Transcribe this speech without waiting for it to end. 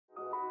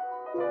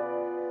Welcome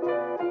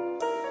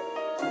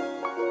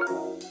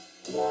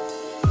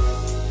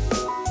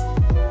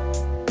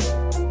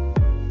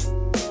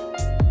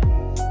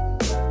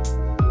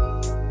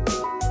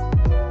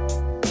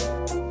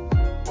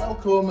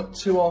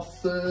to our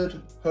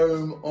third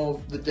home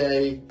of the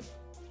day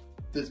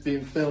that's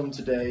being filmed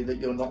today that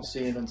you're not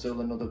seeing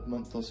until another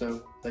month or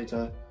so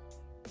later.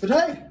 But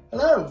hey,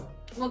 hello!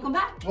 Welcome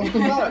back!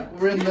 Welcome back!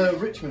 We're in the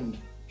Richmond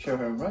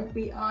Showhome, right?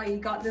 We are, you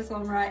got this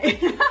one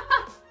right.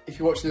 If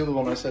you watch the other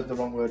one, I said the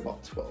wrong word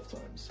about 12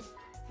 times.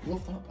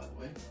 Love that, by the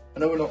way. I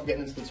know we're not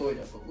getting into the toy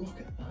yet, but look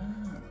at that!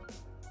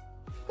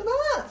 Look at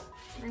that!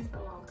 Nice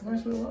little arc.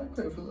 Nice little light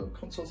with a little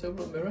console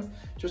table and mirror.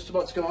 Just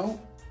about to go out.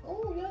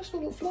 Oh, nice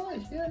little fly.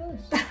 Yeah,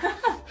 nice.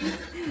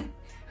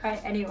 Right,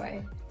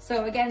 anyway.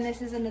 So again,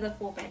 this is another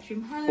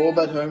 4-bedroom home.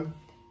 4-bed home.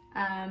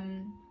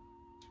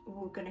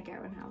 We're gonna go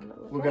and have a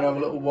little look. We're going to have a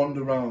little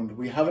wander round.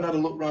 We haven't had a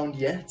look round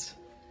yet.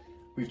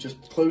 We've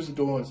just closed the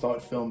door and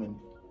started filming.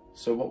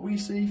 So what we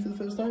see for the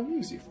first time,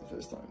 you see for the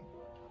first time.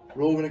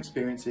 We're all going to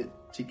experience it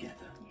together.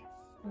 Yes,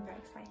 I'm very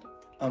excited.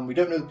 And we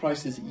don't know the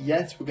prices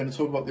yet. We're going to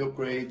talk about the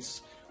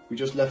upgrades. We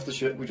just left the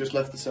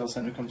sales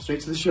centre, come straight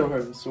to the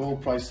showroom. So all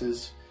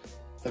prices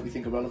that we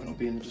think are relevant will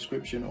be in the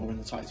description or in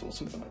the title or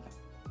something like that.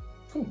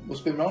 Cool, we'll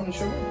spin around and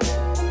show you.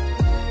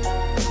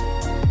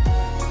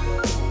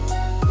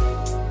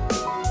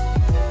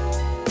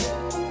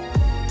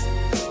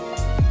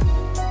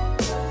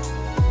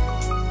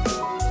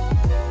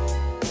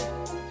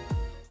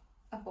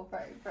 I feel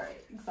very, very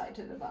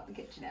excited about the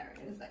kitchen area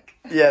in a sec.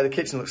 Yeah, the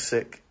kitchen looks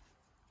sick.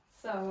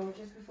 So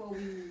just before we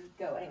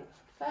go any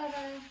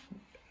further,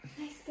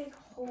 nice big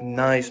hallway.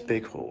 Nice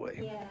big hallway.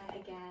 Yeah,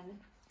 again.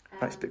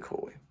 Nice big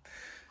hallway.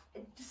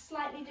 Just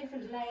slightly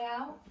different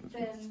layout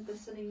than the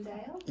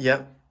Sunningdale.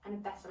 Yep. And a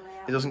better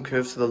layout. It doesn't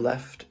curve to the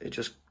left, it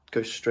just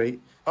goes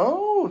straight.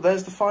 Oh,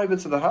 there's the fibre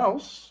to the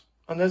house.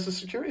 And there's a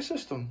security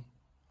system.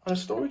 And a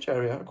storage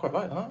area. I quite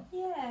like that.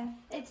 Yeah.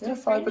 It's Yeah,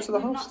 fibre to the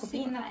We've house. not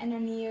seen that in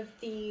any of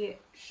the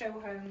show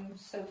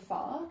homes so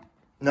far.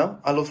 No,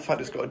 I love the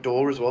fact it's got a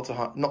door as well,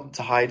 not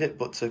to hide it,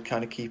 but to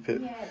kind of keep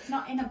it. Yeah, it's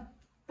not in a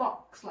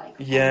box like.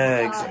 Yeah,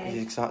 exactly.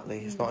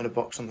 It's not in a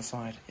box on the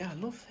side. Yeah, I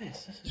love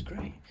this. This is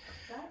great.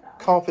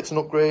 Carpet's an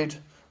upgrade.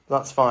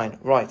 That's fine.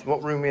 Right,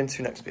 what room are we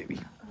into next, baby?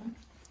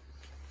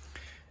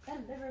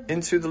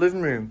 Into the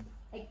living room,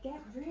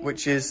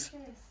 which is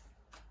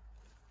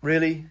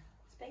really,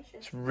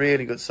 it's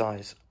really good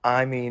size.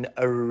 I mean,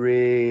 a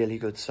really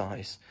good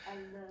size. I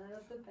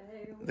love the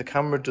bay. The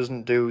camera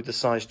doesn't do the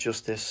size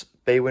justice.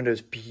 Bay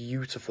window's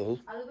beautiful.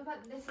 I love the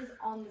fact that this is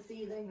on the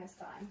ceiling this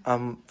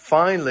time.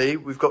 Finally,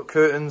 we've got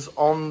curtains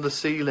on the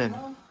ceiling.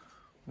 Oh,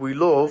 We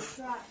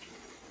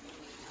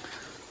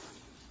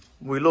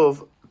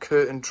love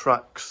curtain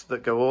tracks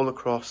that go all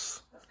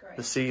across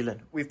the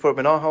ceiling. We've put them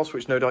in our house,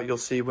 which no doubt you'll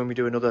see when we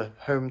do another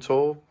home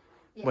tour,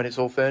 when it's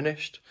all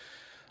furnished.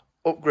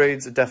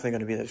 Upgrades are definitely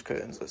going to be those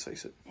curtains, let's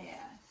face it. Yeah,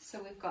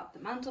 so we've got the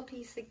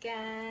mantelpiece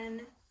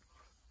again.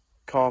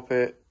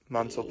 Carpet,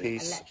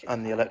 mantelpiece,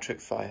 and the electric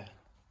fire.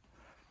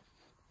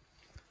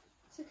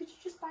 So could you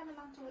just buy the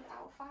mantle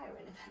without fire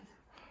in it then?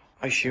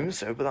 I assume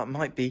so, but that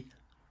might be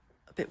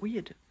a bit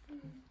weird.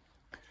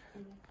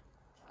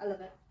 I love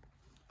it.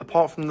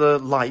 Apart from the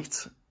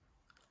light,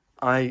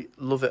 I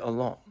love it a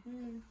lot.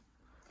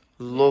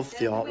 Love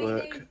the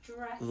artwork.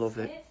 Love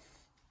it.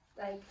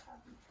 Like,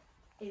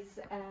 is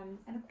an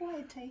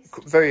acquired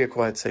taste. Very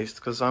acquired taste,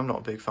 because I'm not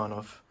a big fan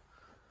of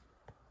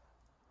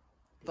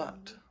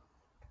that.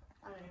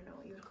 I don't even know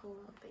what you would call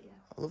it, but yeah.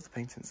 I love the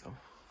paintings though.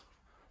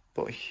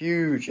 But a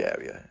huge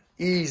area.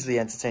 Easily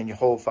entertain your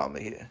whole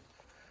family here.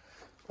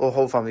 Or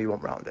whole family you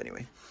want round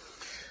anyway.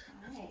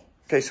 Right.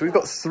 Okay, so we've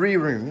got 3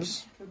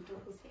 rooms.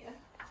 Here.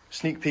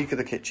 Sneak peek of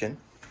the kitchen.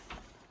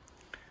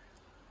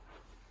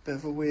 Bit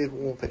of a weird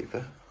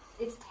wallpaper.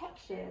 It's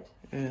textured.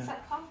 Yeah. It's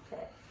like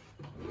carpet.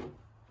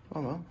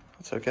 Oh well,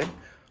 that's okay.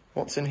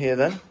 What's in here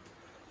then?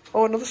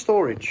 Oh, another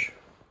storage.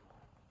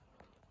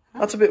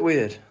 That's a bit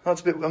weird.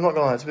 That's a bit, I'm not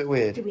gonna lie, it's a bit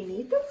weird. Do we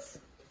need this?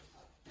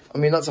 I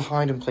mean, that's a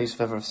hiding place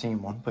if ever I've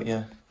seen one, but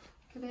yeah.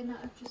 Could they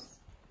not have just...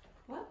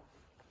 What?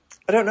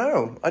 I don't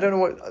know. I don't know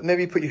what,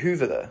 maybe you put your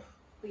Hoover there.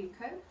 Were you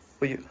coats?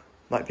 Well, you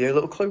might be a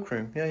little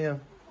cloakroom. Yeah, yeah.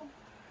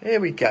 Here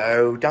we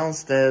go.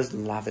 Downstairs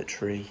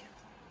lavatory.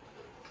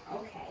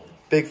 Okay.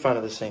 Big fan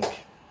of the sink.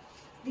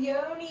 The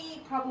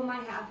only problem I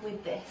have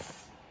with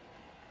this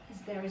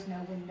is there is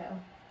no window.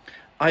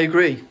 I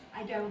agree.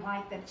 I don't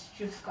like that it's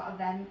just got a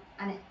vent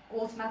and it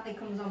automatically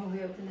comes on when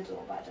we open the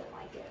door, but I don't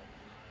like it.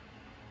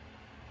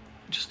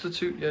 Just the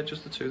two, yeah,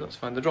 just the two, that's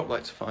fine. The drop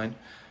lights are fine.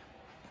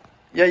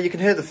 Yeah, you can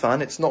hear the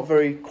fan. It's not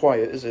very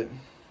quiet, is it?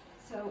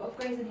 So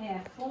upgrades in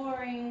here,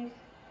 flooring,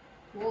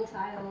 wall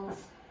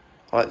tiles,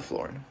 I like the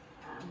flooring.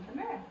 and the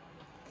mirror.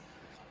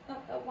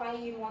 Not that why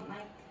you want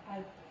like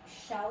a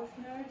shelf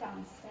mirror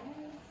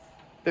downstairs.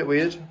 Bit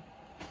weird.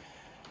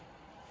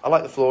 I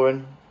like the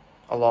flooring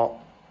a lot.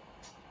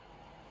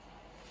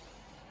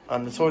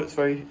 And the toilet's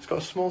it's got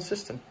a small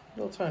cistern,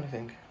 little tiny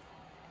thing.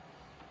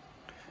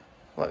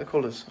 I like the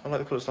colours, I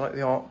like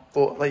the art,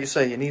 but like you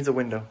say, it needs a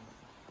window.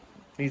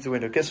 Needs a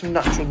window. Get some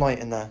natural light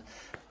in there.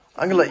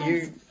 I'm going to let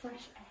you...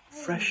 Fresh air.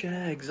 Fresh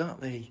air,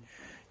 exactly.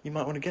 You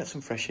might want to get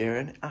some fresh air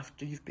in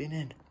after you've been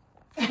in.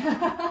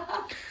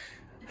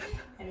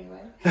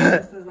 Anyway,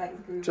 this is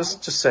like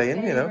just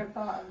saying, you know.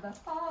 Part of the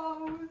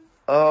house.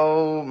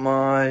 Oh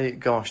my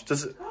gosh.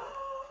 Does it...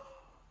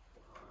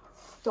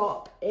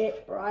 Stop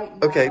it right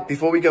now. Okay,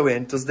 before we go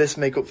in, does this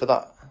make up for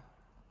that?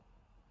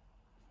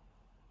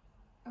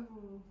 Oh,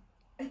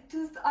 it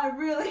does. I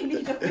really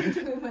need a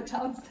window in my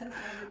downstairs.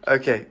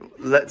 Okay,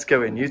 let's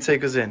go in. You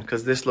take us in,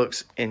 because this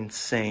looks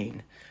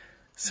insane.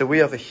 So we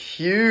have a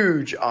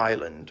huge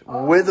island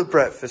with a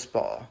breakfast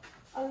bar.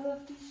 I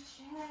love these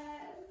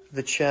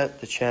chairs.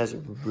 The chairs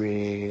are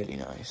really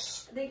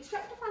nice. The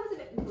extractor fan is a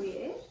bit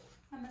weird,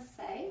 I must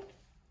say.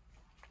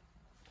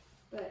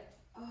 But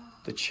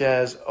the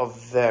chairs are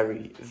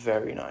very,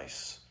 very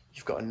nice.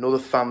 You've got another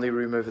family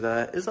room over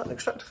there. Is that an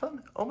extractor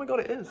fan? Oh my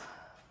god, it is.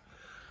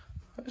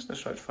 That is an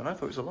extractor fan. I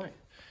thought it was a light.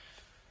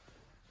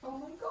 oh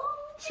my god.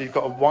 So you've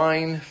got a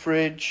wine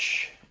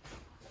fridge.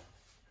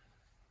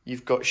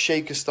 You've got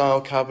shaker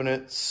style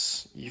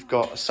cabinets. You've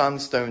got a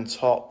sandstone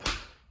top.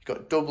 You've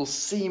got double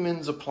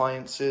Siemens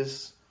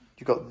appliances.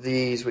 You've got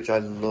these, which I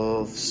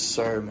love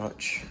so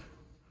much.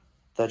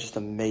 They're just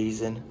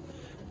amazing.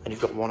 And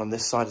you've got one on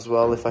this side as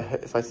well, if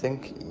I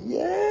think.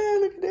 Yeah,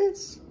 look at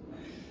this.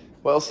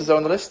 What else is there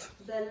on the list?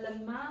 The Le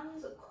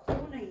Mans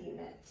corner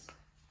unit.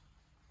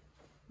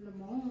 Le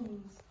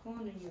Mans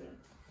corner unit.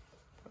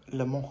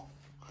 Le Mans.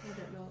 I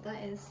don't know what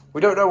that is.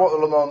 We don't know what the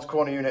Le Mans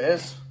corner unit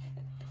is.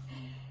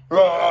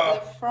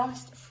 The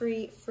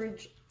frost-free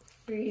fridge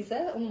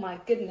freezer. Oh my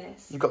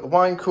goodness. You've got the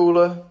wine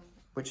cooler,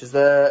 which is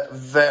there.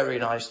 Very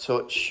nice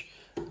touch.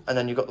 And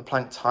then you've got the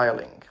plank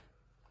tiling.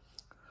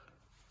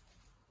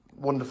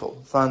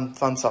 Wonderful.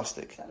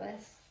 Fantastic. Is that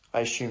this?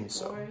 I assume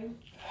so. Boring.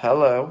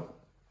 Hello.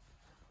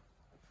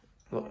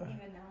 I don't even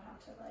know how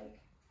to like...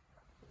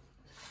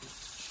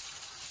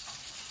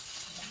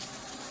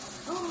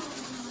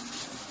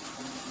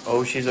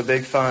 Oh, she's a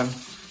big fan. I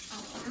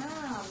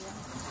am.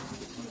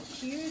 A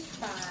huge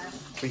fan.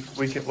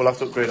 We'll have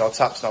to upgrade our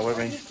taps now, won't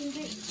we? You can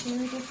do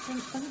 2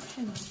 different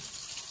functions.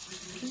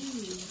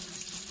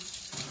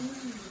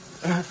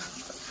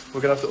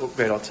 We're going to have to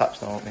upgrade our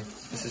taps now, aren't we?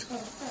 This is...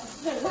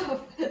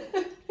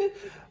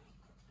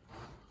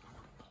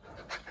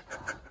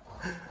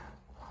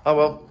 Oh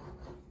well.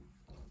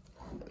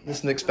 This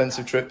is an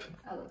expensive trip.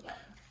 I love that.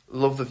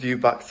 Love the view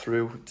back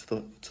through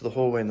to the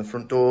hallway and the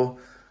front door.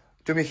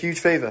 Do me a huge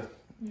favour.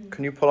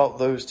 Can you pull out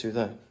those two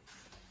there?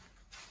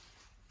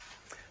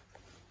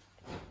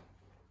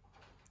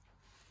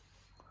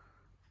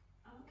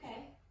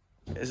 Okay.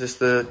 This is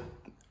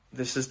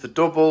the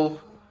double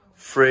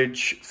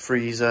fridge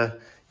freezer.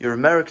 Your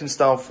American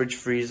style fridge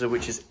freezer,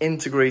 which is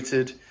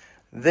integrated.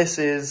 This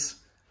is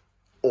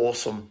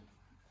awesome.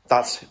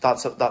 That's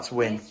a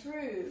win. This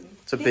room,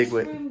 It's a big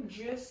win. This room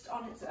just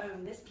on its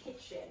own, this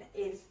kitchen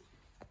is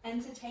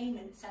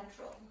entertainment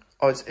central.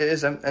 Oh, it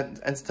is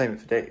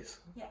entertainment for days.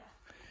 Yeah.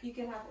 You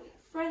can have all your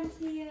friends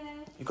here.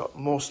 You've got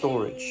more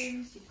storage.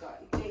 Games, you've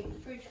got your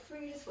big fridge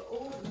freezer for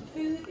all the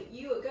food that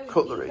you are going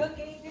Cutlery. to be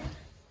cooking.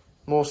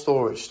 More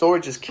storage.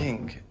 Storage is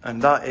king,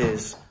 and that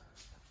is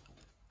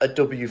a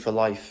W for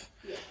life.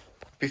 Yeah.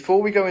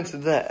 Before we go into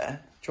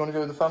there, do you want to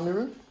go to the family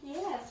room?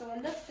 Yeah, so I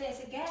love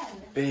this again.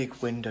 Big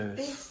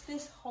windows.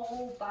 This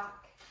whole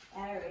back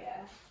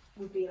area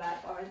would be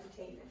like our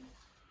entertainment.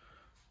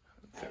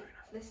 Very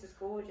nice. This is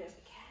gorgeous.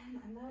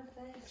 Again, I love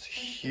this. It's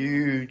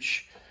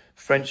huge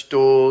French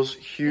doors,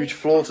 huge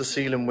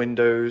floor-to-ceiling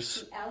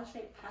windows. The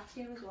L-shaped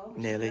patio as well,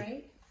 which Nearly. is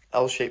great.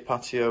 L-shaped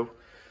patio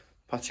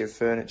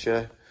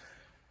furniture,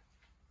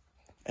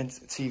 and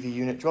TV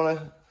unit. Do you want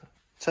to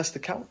test the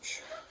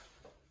couch?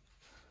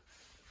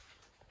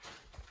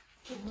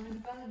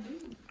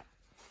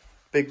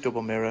 Big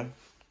double mirror.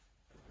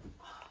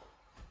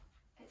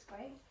 It's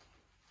great.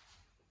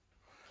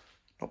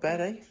 Not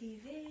bad, eh?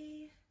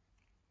 TV.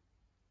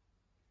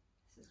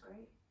 This is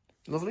great.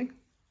 Lovely.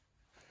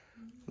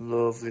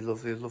 Lovely,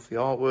 lovely, lovely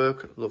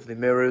artwork. Lovely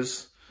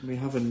mirrors. We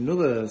have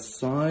another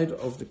side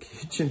of the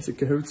kitchen to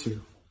go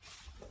to.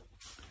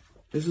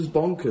 This is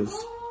bonkers.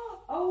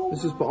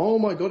 Oh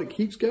my god, it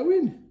keeps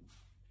going.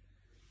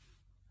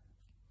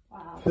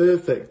 Wow.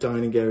 Perfect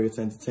dining area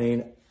to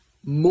entertain.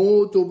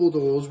 More double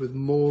doors with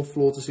more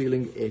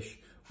floor-to-ceiling-ish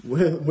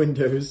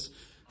windows.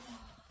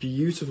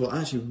 Beautiful.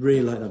 I actually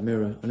really like that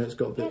mirror. I know it's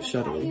got a bit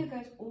shadowy. The patio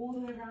goes all the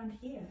way around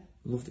here.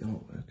 Love the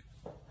artwork.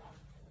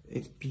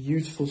 It's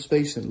beautiful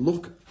spacing.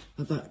 Look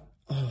at that.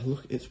 Oh,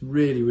 look, it's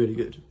really, really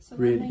good. So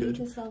really when good.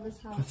 to sell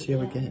this house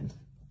Patio again.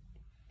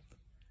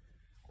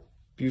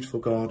 Beautiful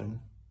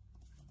garden.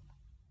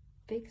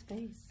 Big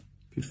space.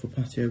 Beautiful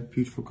patio,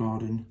 beautiful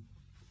garden.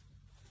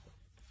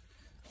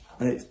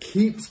 And it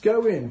keeps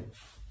going.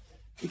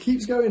 It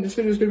keeps going. This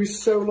video is going to be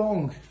so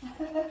long.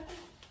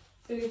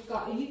 So we've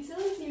got a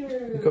utility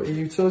room. You've got your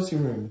utility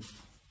room.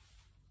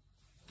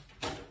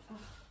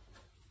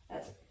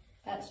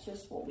 That's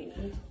just what we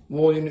need.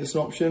 Wall unit's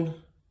an option.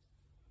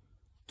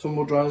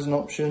 Tumble dryer's an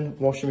option.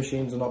 Washing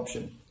machine's an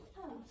option.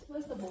 Oh, so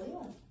where's the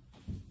boiler?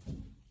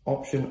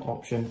 Option,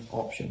 option,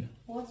 option.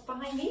 What's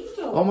behind these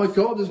doors? Oh my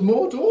god, there's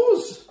more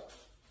doors!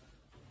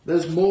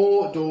 There's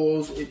more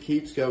doors, it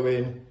keeps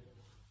going.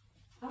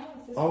 Oh,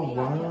 is this Oh, like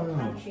a little wow.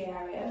 pantry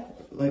area?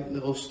 Like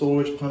little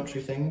storage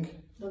pantry thing.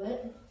 Love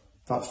it.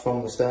 That's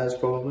from the stairs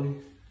probably.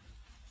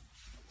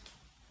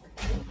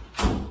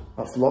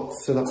 That's locked,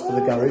 so that's for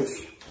the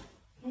garage.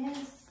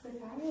 Yes, the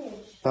garage.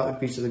 That would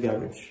be to the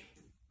garage.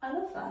 I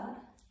love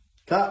that.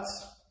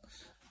 Cats!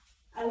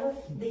 I love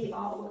the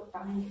artwork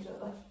behind the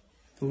door.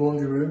 The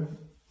laundry room.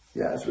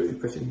 Yeah, it's really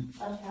pretty.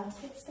 I'll have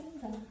to get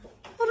stains on.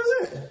 What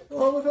is it?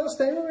 Oh, look at that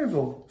stain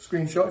removal.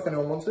 Screenshot if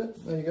anyone wants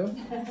it. There you go.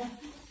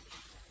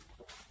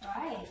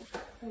 Right,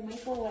 we'll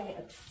make our way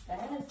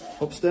upstairs then.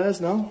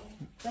 Upstairs now.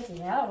 Bloody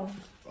hell.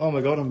 Oh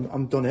my god,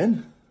 I'm done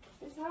in.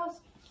 This house,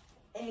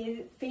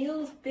 it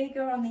feels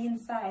bigger on the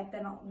inside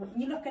than when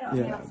you look at it on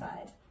the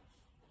outside.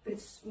 But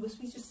it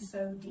must be just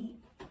so deep.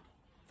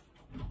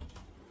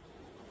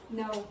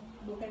 No,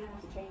 we're going to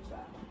have to change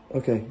that.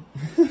 Okay.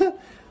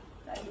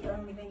 That's the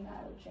only thing that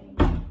I would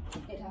change.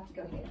 It'd have to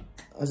go here.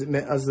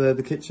 Has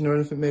the kitchen or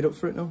anything made up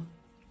for it now?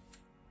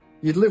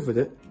 You'd live with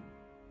it.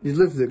 You'd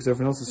live with it because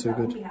everything else is so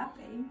good. Would be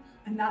happy,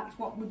 and that's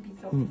what would be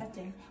so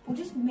upsetting. We'll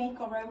just make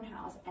our own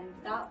house, and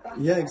that.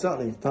 Yeah,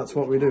 exactly. That's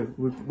what we do.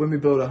 When we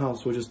build a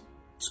house, we'll just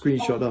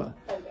screenshot that.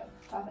 There we go.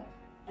 Perfect.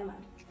 Never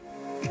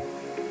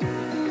mind.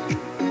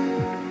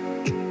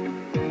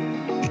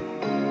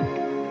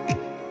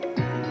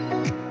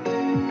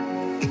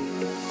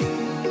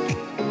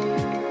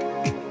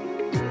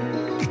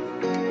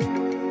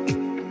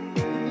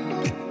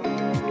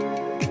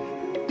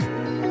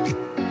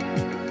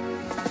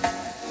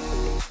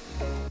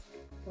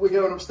 We're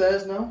going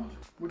upstairs now.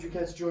 Would you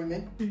care to join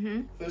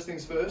me? First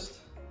things first.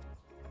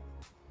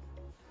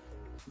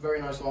 Very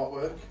nice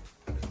artwork.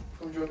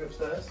 Come join me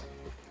upstairs.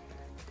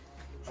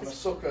 I'm a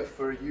sucker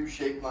for a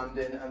U-shaped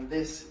landing, and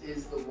this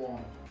is the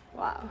one.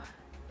 Wow.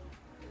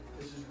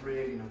 This is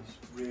really nice.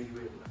 Really,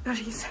 really nice. God,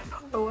 he's so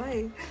far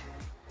away.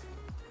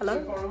 Hello?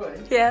 So far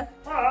away? Yeah.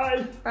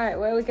 Hi! Right,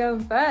 where are we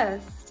going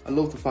first? I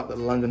love the fact that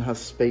the landing has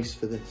space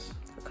for this.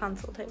 The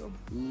console table.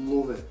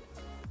 Love it.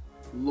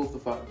 Love the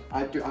fact.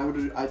 I'd do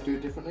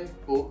it differently,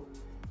 but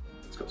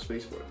it's got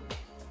space for it.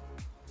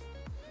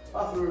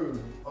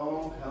 Bathroom.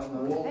 Oh,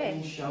 can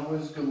walk-in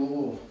showers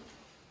galore.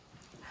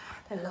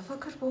 They love a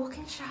good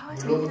walk-in shower,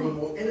 We don't love a they? good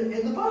walk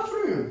in the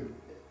bathroom.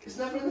 It's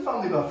never in the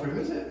family bathroom,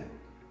 is it?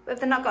 But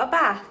they've not got a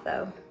bath,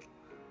 though.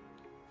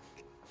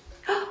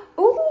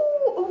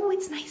 Oh,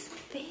 it's nice and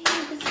big.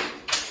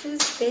 This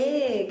is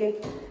big.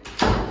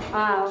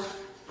 Wow.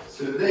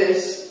 So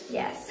this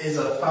Yes. is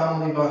a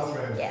family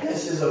bathroom. Yes.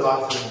 This is a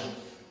bathroom.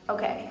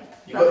 Okay.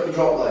 You've got your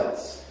drop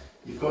lights.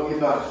 You've got your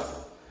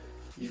bath.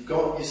 You've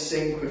got your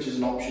sink, which is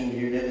an option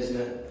unit, isn't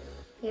it?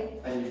 Yeah.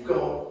 And you've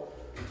got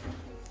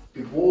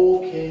your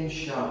walk-in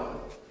shower.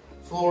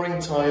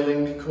 Flooring,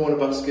 tiling, corner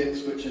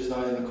baskets, which is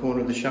down in the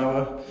corner of the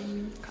shower.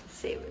 Can't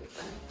see it with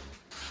that.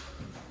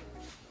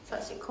 So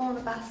that's your corner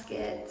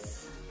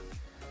baskets.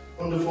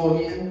 Underfloor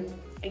heating.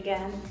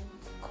 Again,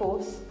 of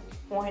course.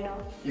 Why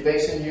not? Your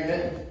basin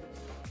unit.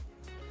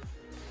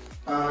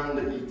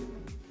 And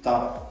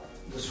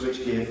the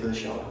switch gear for the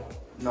shower.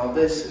 Now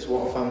this is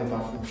what a family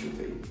bathroom should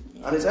be.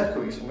 And it's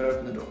echoey, so I'm going to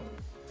open the door.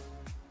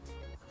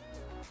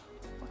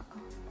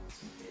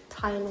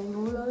 Tiling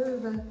all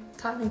over.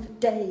 Tiling for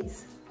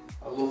days.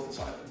 I love the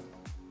tiling.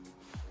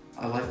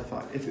 I like the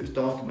fact, if it was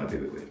dark it might be a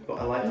bit weird, but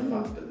I like the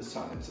fact that there's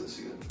tiling to the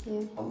ceiling.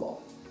 Yeah. A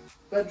lot.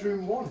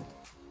 Bedroom 1.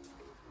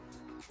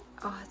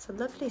 Oh, it's a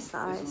lovely It's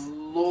size. a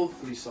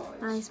lovely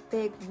size. Nice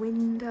big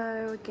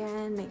window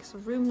again, makes the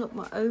room look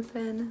more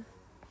open.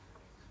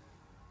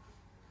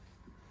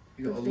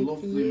 You've got Lovely a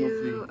lovely, view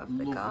lovely, of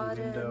the lovely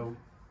garden. window.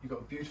 You've got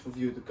a beautiful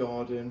view of the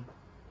garden.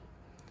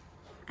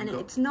 And You've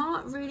got- it's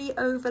not really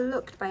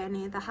overlooked by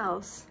any of the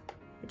house,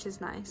 which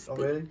is nice. Oh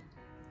really?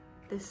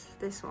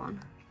 This one.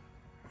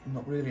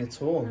 Not really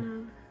at all.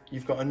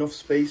 You've got enough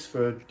space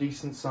for a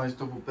decent sized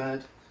double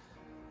bed,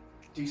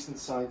 decent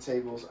side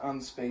tables,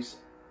 and space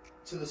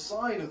to the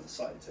side of the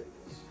side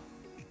tables.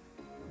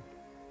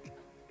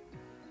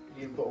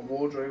 You've got a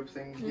wardrobe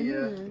thing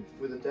here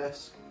with a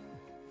desk.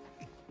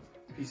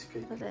 Piece of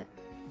cake. Love it.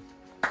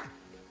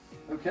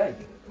 Okay.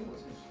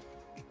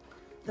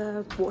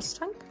 The water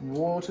tank.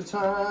 Water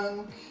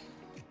tank.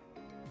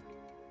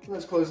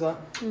 Let's close that.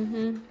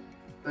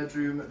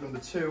 Bedroom number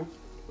 2,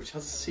 which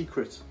has a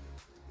secret.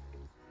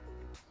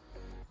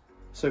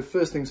 So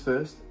first things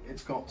first,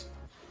 it's got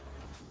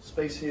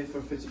space here for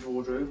a fitted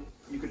wardrobe.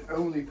 You can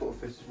only put a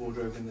fitted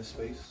wardrobe in this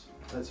space,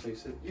 let's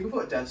face it. You can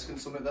put a desk and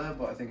something there,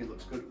 but I think it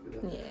looks good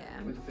with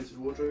with a fitted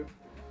wardrobe.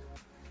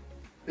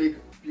 Big,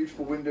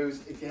 beautiful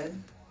windows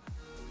again.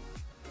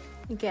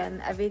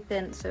 Again,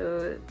 everything,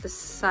 so the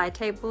side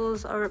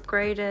tables are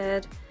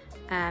upgraded.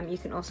 You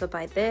can also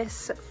buy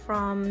this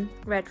from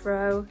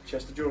Redrow.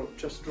 Chest of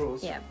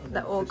drawers. Yeah, And that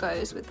then all fitted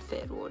goes with the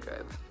fitted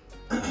wardrobe.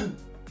 I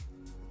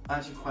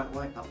actually quite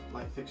like that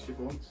light fixture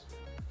for once.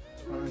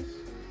 It's nice.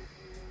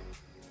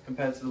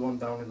 Compared to the one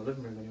down in the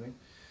living room anyway.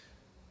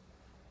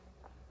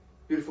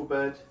 Beautiful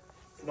bed,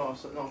 not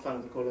a fan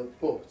of the colour,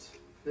 but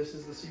this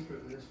is the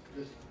secret of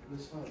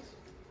this house.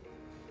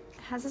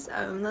 It has its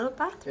own little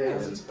bathroom. It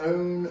has its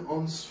own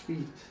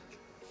ensuite.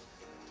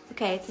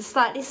 Okay, it's a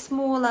slightly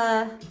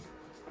smaller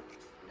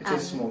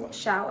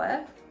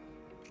shower.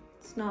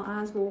 It's not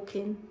as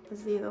walk-in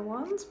as the other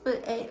ones,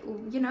 but it,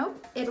 you know,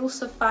 it'll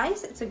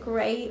suffice. It's a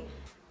great,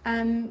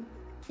 you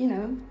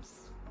know,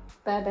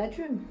 spare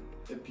bedroom.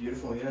 They're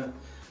beautiful, yeah.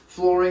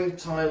 Flooring,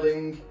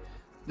 tiling.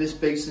 This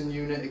basin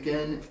unit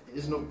again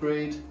is an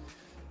upgrade.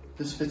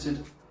 This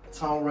fitted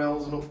towel rail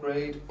is an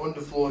upgrade.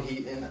 Underfloor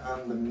heating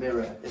and the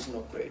mirror is an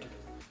upgrade.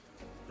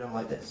 I don't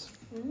like this.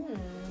 No.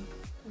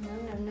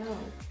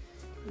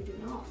 We do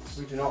not.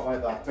 We do not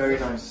like that. Very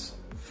nice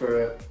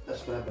for a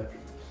spare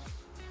bedroom.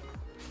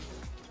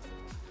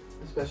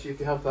 Especially if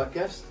you have that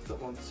guest that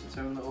wants its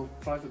own little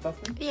private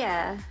bathroom.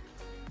 Yeah.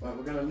 Right,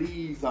 we're going to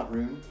leave that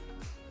room.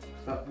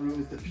 That room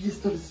is the pièce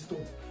de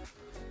résistance.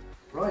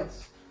 Right.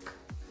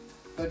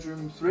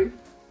 Bedroom 3.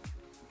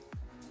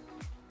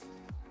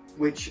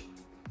 Which,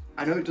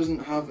 I know it doesn't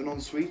have an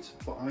ensuite,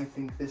 but I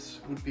think this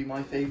would be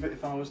my favourite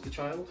if I was the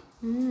child.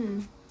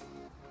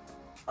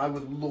 I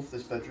would love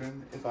this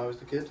bedroom if I was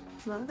the kid.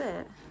 Love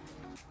it.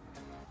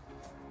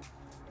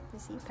 You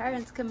see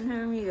parents coming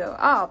home, you go,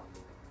 oh,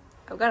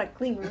 I've got to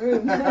clean my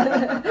room.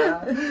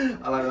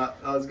 I like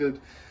that. That was good.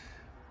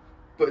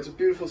 But it's a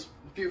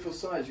beautiful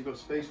size. You've got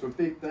space for a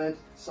big bed,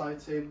 side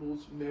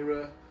tables,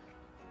 mirror,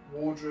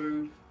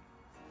 wardrobe.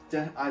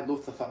 I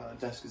love the fact that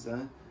the desk is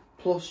there.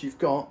 Plus, you've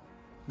got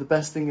the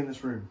best thing in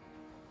this room.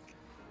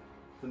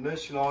 The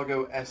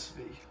Murcielago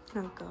SV.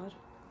 Oh, God.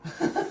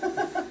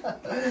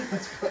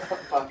 Let's put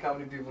that back. How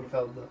many people would have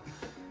held that?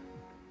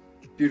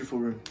 Beautiful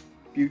room.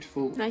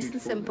 Beautiful. Nice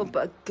beautiful and simple, room.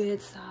 but a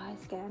good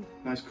size again.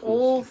 Nice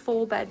colours.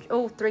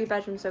 All 3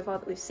 bedrooms so far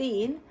that we've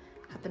seen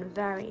have been a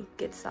very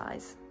good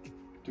size.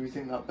 Do we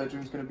think that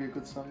bedroom's going to be a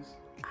good size?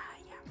 Yeah.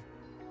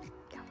 Do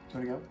you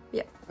want to go?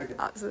 Yeah. Okay.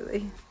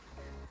 Absolutely.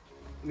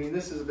 I mean,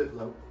 this is a bit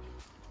low.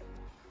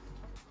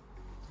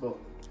 But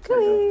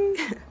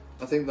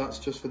I think that's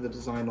just for the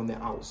design on the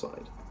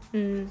outside.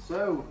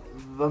 So,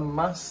 the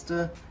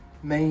master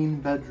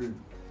main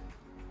bedroom.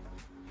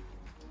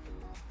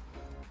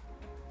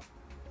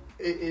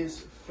 It is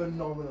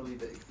phenomenally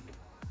big.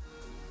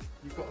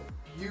 You've got a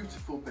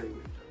beautiful bay window.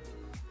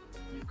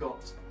 You've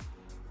got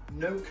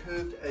no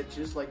curved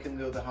edges like in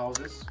the other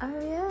houses.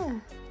 Oh yeah.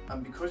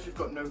 And because you've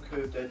got no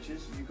curved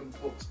edges, you can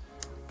put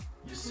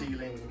your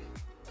ceiling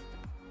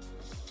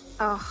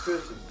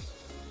curtains.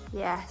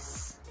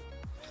 Yes.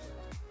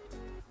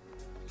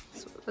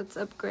 So it's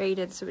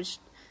upgraded. So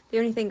the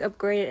only thing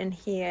upgraded in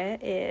here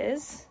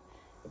is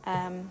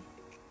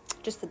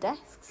just the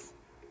desks.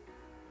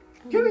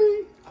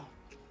 Gimme!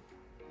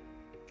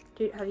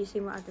 Have you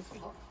seen what I've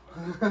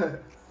seen?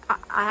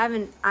 I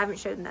haven't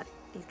shown that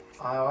these guys.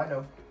 Oh, I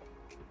know.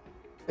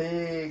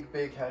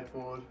 Big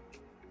headboard.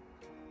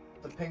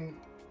 The pin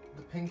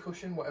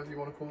cushion, whatever you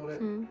want to call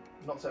it.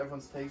 Not to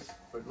everyone's taste,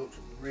 but it looks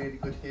really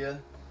good here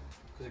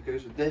because it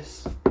goes with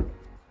this. I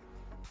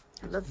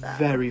love that.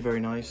 Very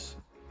nice.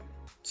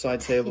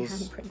 Side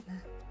tables.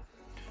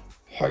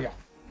 Hiya.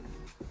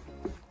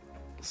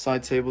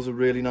 Side tables are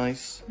really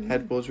nice.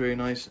 Headboard's really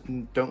nice.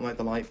 Don't like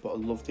the light, but I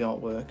love the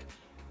artwork.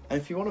 And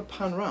if you want to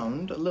pan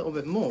around a little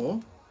bit more,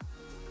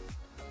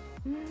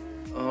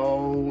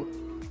 oh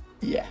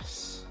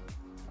yes,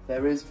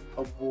 there is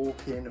a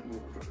walk-in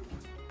wardrobe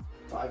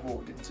that I've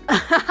walked into.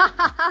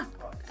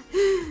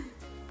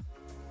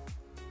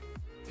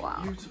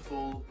 Wow.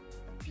 Beautiful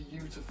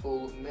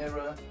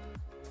mirror.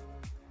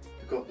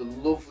 You've got the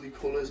lovely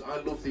colours. I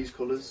love these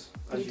colours,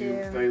 as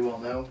you very well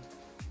know.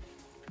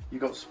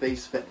 You've got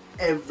space for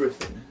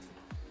everything.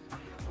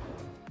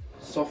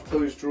 Soft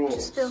closed drawers. It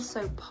just feels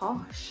so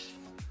posh.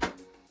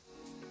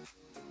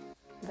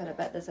 But I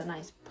bet there's a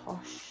nice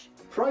posh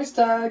price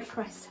tag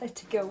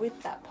to go with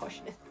that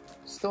poshness.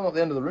 Still not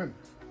the end of the room.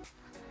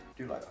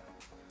 Do like that.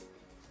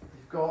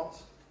 You've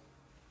got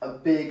a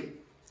big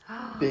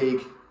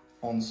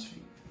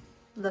ensuite.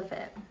 Love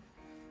it.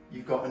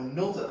 You've got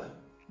another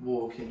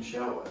walk-in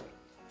shower.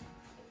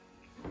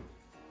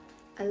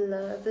 I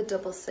love the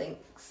double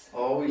sinks.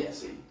 Oh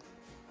yes.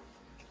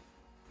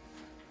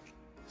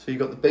 So you've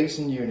got the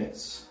basin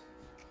units,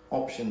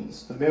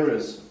 options, the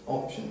mirrors,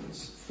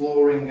 options,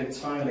 flooring and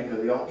tiling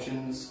are the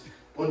options,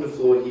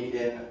 underfloor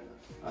heating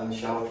and the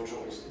shower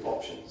controls, the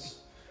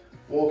options.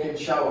 Walk-in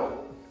shower.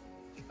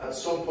 At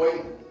some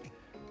point,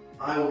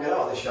 I will get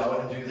out of the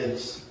shower and do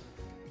this,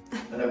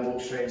 and then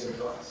walk straight into the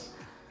glass.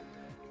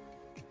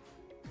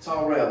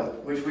 Towel rail,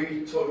 which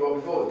we talked about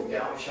before. You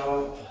get out of the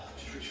shower,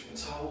 just reach for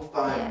the towel,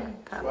 bang,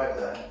 right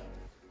there.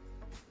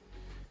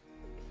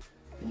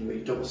 And you've got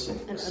your double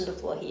sinks. And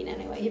underfloor heating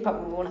anyway. You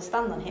probably want to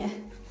stand on here.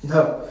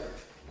 No.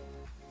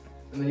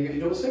 And then you get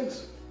your double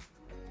sinks.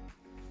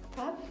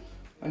 Fab.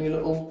 And your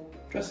little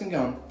dressing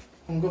gown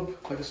hung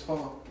up like a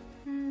spa.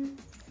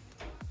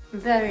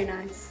 Very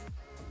nice.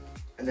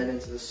 And then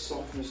into the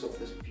softness of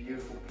this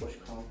beautiful plush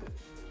carpet.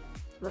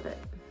 Love it.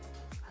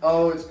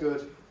 Oh, it's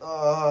good.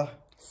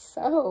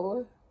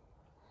 So,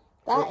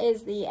 That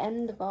is the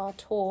end of our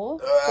tour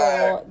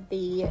for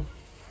the,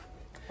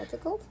 what's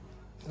it called?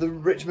 The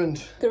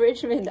Richmond. The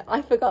Richmond.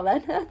 I forgot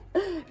that.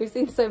 We've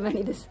seen so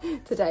many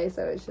today,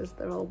 so it's just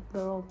they're all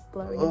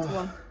blurring into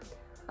one.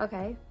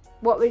 Okay.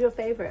 What was your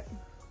favourite?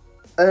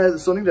 The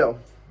Sunningdale.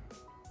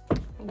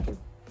 Thank you.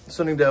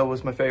 Sunningdale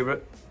was my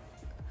favourite.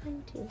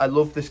 Thank you. I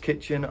love this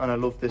kitchen and I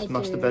love this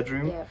master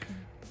bedroom. Yeah.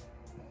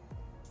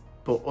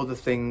 But other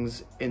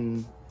things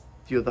in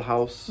the other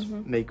house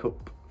make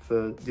up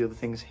for the other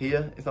things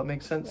here, if that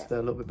makes sense. Yeah. They're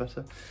a little bit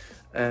better.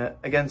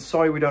 Again,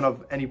 sorry we don't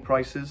have any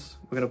prices.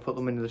 We're going to put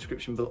them in the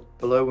description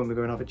below when we're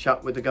going to have a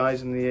chat with the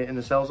guys in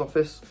the sales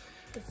office.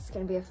 This is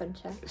going to be a fun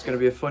chat. It's going to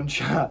be a fun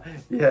chat.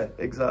 Yeah,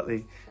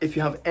 exactly. If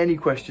you have any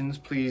questions,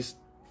 please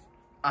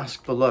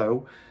ask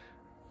below.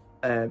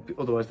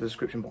 Otherwise the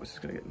description box is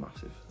going to get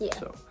massive. Yeah.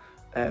 So,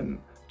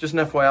 just an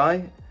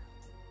FYI,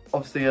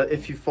 obviously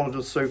if you've followed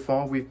us so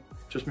far, we've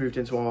just moved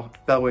into our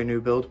Bellway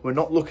new build. We're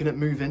not looking at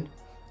moving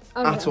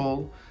at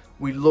all.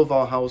 We love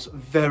our house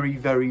very,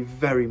 very,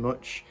 very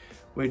much.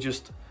 We're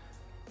just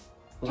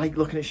like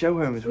looking at show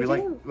homes. We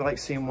like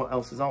seeing what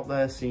else is out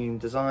there, seeing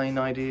design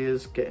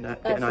ideas, getting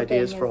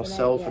ideas for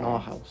ourselves and our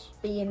house.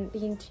 The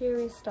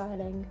interior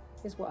styling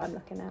is what I'm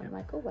looking at. I'm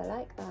like, oh, I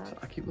like that. So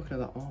I keep looking at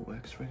that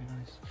artwork. It's really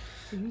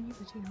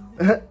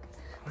nice.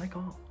 I like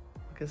art.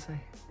 What can I say?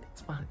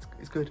 It's fun.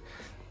 It's good.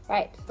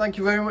 Right. Thank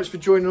you very much for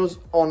joining us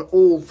on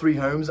all 3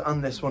 homes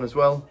and this one as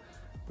well.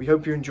 We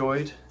hope you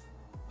enjoyed.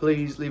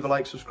 Please leave a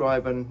like,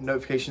 subscribe and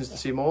notifications to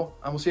see more,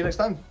 and we'll see you next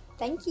time.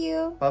 Thank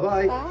you.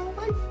 Bye-bye. Bye.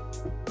 Bye.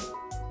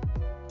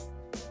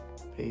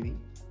 Baby,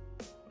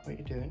 what are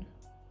you doing?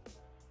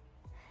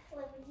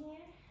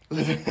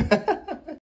 Living here.